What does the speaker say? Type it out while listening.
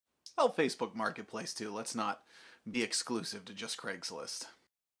Well, Facebook Marketplace too. Let's not be exclusive to just Craigslist.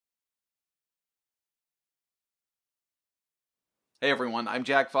 Hey everyone, I'm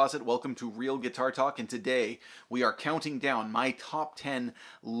Jack Fossett. Welcome to Real Guitar Talk, and today we are counting down my top 10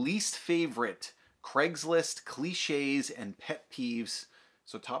 least favorite Craigslist cliches and pet peeves.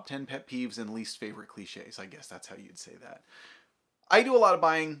 So top 10 pet peeves and least favorite cliches. I guess that's how you'd say that. I do a lot of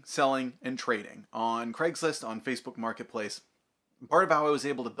buying, selling, and trading on Craigslist, on Facebook Marketplace. Part of how I was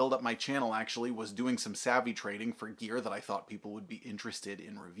able to build up my channel actually was doing some savvy trading for gear that I thought people would be interested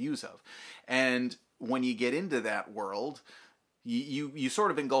in reviews of. And when you get into that world, you sort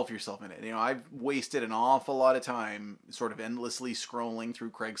of engulf yourself in it. You know, I've wasted an awful lot of time sort of endlessly scrolling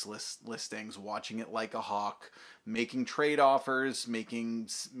through Craigslist listings, watching it like a hawk, making trade offers, making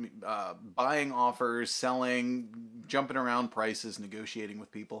buying offers, selling, jumping around prices, negotiating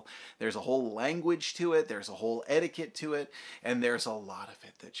with people. There's a whole language to it, there's a whole etiquette to it, and there's a lot of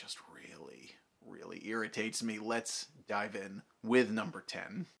it that just really, really irritates me. Let's dive in with number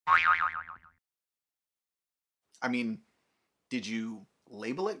 10. I mean, did you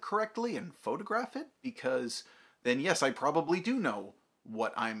label it correctly and photograph it? Because then yes, I probably do know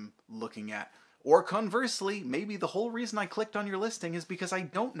what I'm looking at. Or conversely, maybe the whole reason I clicked on your listing is because I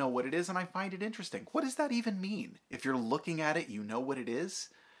don't know what it is and I find it interesting. What does that even mean? If you're looking at it, you know what it is?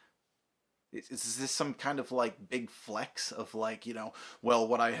 Is this some kind of like big flex of like, you know, well,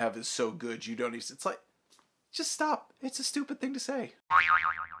 what I have is so good you don't need to... It's like, just stop. It's a stupid thing to say.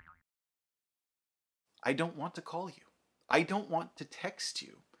 I don't want to call you. I don't want to text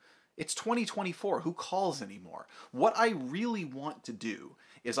you. It's 2024. Who calls anymore? What I really want to do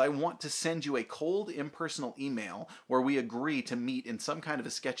is I want to send you a cold, impersonal email where we agree to meet in some kind of a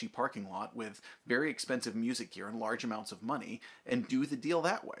sketchy parking lot with very expensive music gear and large amounts of money and do the deal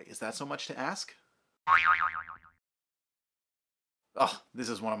that way. Is that so much to ask? Oh, this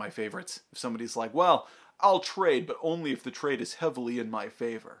is one of my favorites. If somebody's like, well, I'll trade, but only if the trade is heavily in my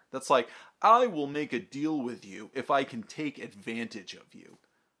favor. That's like, I will make a deal with you if I can take advantage of you.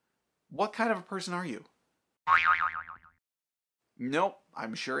 What kind of a person are you? Nope,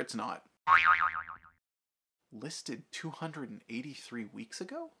 I'm sure it's not. Listed 283 weeks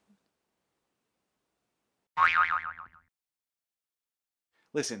ago?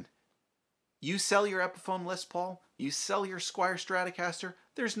 Listen, you sell your Epiphone Les Paul, you sell your Squier Stratocaster,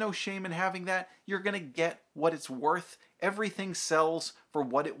 there's no shame in having that. You're going to get what it's worth. Everything sells for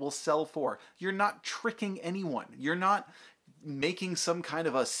what it will sell for. You're not tricking anyone. You're not making some kind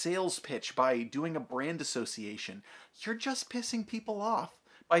of a sales pitch by doing a brand association. You're just pissing people off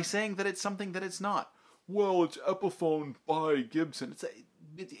by saying that it's something that it's not. Well, it's Epiphone by Gibson.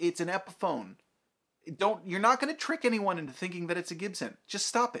 It's an Epiphone. You're not going to trick anyone into thinking that it's a Gibson. Just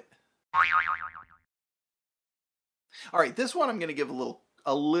stop it. All right, this one I'm going to give a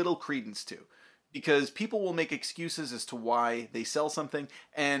little credence to, because people will make excuses as to why they sell something,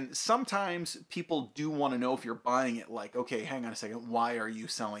 and sometimes people do want to know if you're buying it, like, okay, hang on a second, why are you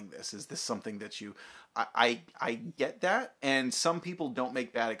selling this? Is this something that you... I get that, and some people don't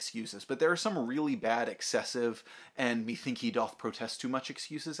make bad excuses, but there are some really bad, excessive, and me think he doth protest too much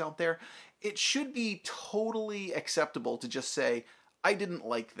excuses out there. It should be totally acceptable to just say, I didn't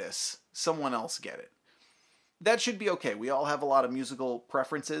like this, someone else get it. That should be okay. We all have a lot of musical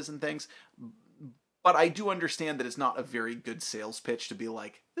preferences and things, but I do understand that it's not a very good sales pitch to be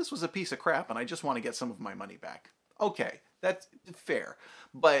like, this was a piece of crap and I just want to get some of my money back. Okay, that's fair.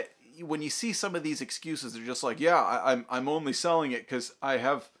 But when you see some of these excuses, they're just like, yeah, I'm only selling it because I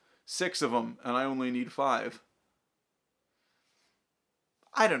have 6 of them and I only need 5.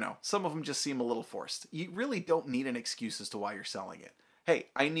 I don't know. Some of them just seem a little forced. You really don't need an excuse as to why you're selling it. Hey,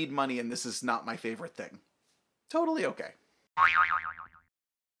 I need money and this is not my favorite thing. Totally okay.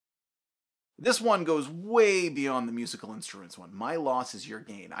 This one goes way beyond the musical instruments one. My loss is your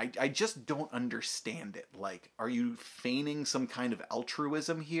gain. I just don't understand it. Like, are you feigning some kind of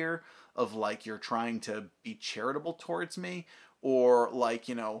altruism here? Of like, you're trying to be charitable towards me? Or like,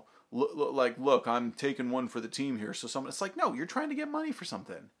 you know, look, I'm taking one for the team here. So it's like, no, you're trying to get money for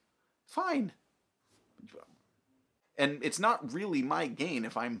something. Fine. And it's not really my gain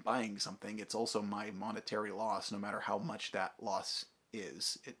if I'm buying something. It's also my monetary loss, no matter how much that loss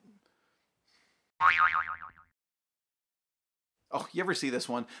is. Oh, you ever see this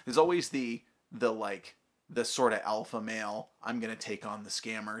one? There's always the sort of alpha male, I'm going to take on the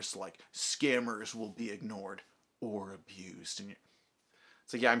scammers. Like, scammers will be ignored or abused. And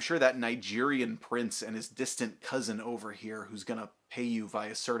it's like, yeah, I'm sure that Nigerian prince and his distant cousin over here who's going to pay you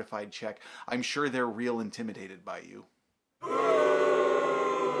via certified check, I'm sure they're real intimidated by you.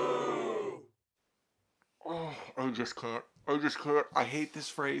 Oh, I just can't. I just can't. I hate this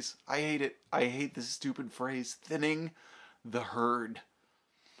phrase. I hate it. I hate this stupid phrase. Thinning the herd.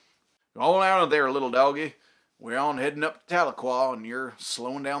 Go on there, little doggy. We're on heading up to Tahlequah, and you're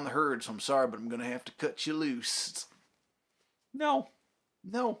slowing down the herd, so I'm sorry, but I'm going to have to cut you loose. No.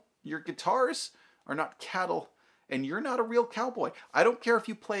 No. Your guitars are not cattle, and you're not a real cowboy. I don't care if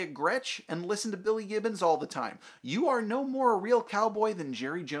you play a Gretsch and listen to Billy Gibbons all the time. You are no more a real cowboy than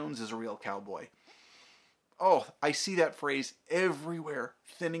Jerry Jones is a real cowboy. Oh, I see that phrase everywhere.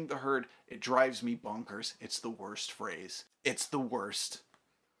 Thinning the herd. It drives me bonkers. It's the worst phrase. It's the worst.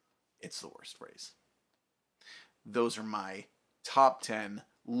 It's the worst phrase. Those are my top 10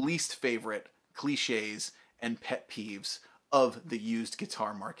 least favorite cliches and pet peeves of the used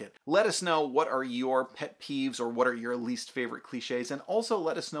guitar market. Let us know what are your pet peeves or what are your least favorite cliches, and also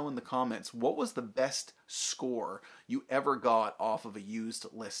let us know in the comments what was the best score you ever got off of a used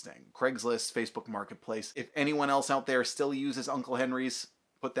listing. Craigslist, Facebook Marketplace. If anyone else out there still uses Uncle Henry's,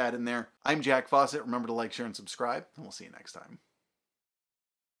 put that in there. I'm Jack Fossett. Remember to like, share, and subscribe, and we'll see you next time.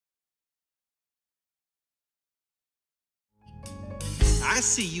 I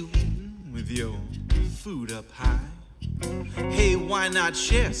see you eating with your food up high. Hey, why not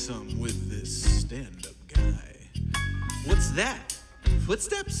share some with this stand-up guy? What's that?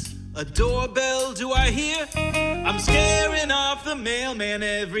 Footsteps? A doorbell do I hear? I'm scaring off the mailman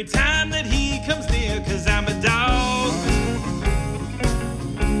every time that he comes near, 'cause I'm a dog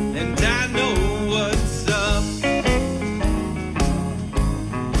and I know what's up.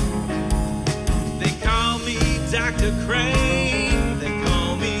 They call me Dr. Crane, they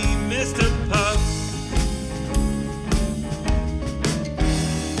call me Mr. Puff.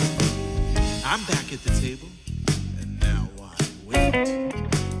 I'm back at the table, and now I wait.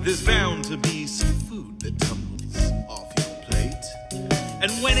 There's bound to be some food that tumbles off your plate.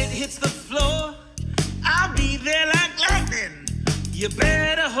 And when it hits the floor, I'll be there like lightning. You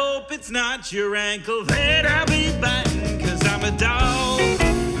better hope it's not your ankle that I'll be biting, 'cause I'm a dog,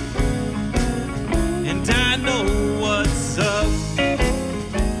 and I know what's up.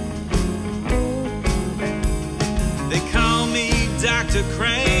 They call me Dr.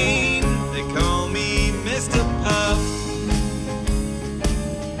 Crane, they call me Mr. Puff.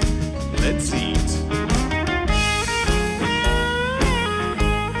 Let's eat.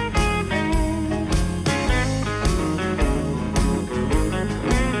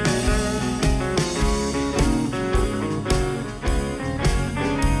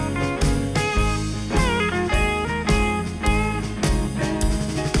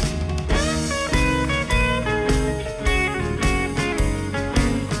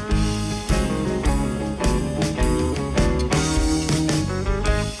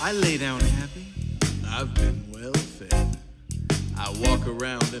 I lay down happy, I've been well fed. I walk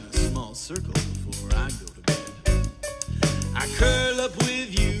around in a small circle before I go to bed. I curl up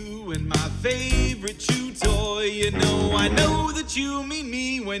with you and my favorite chew toy. You know, I know that you mean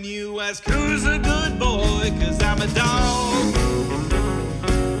me when you ask who's a good boy, 'cause I'm a dog,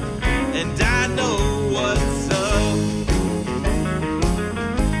 and I know what's up.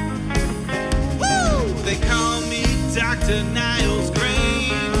 Woo! They call me Dr. Niles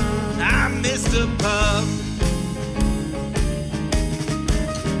Crane, I'm Mr. Puff.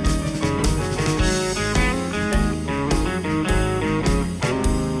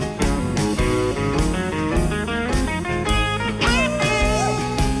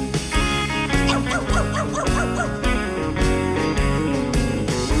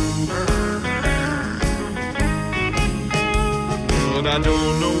 But I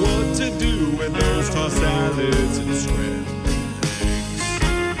don't know what to do with those tossed salads and scrambled eggs.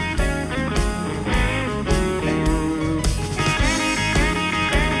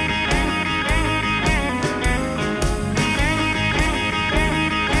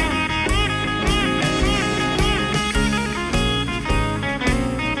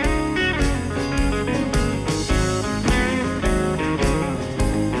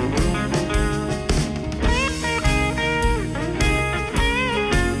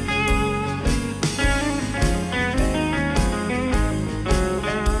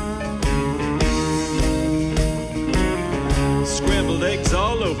 Scrambled eggs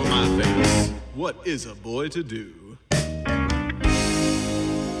all over my face. What is a boy to do?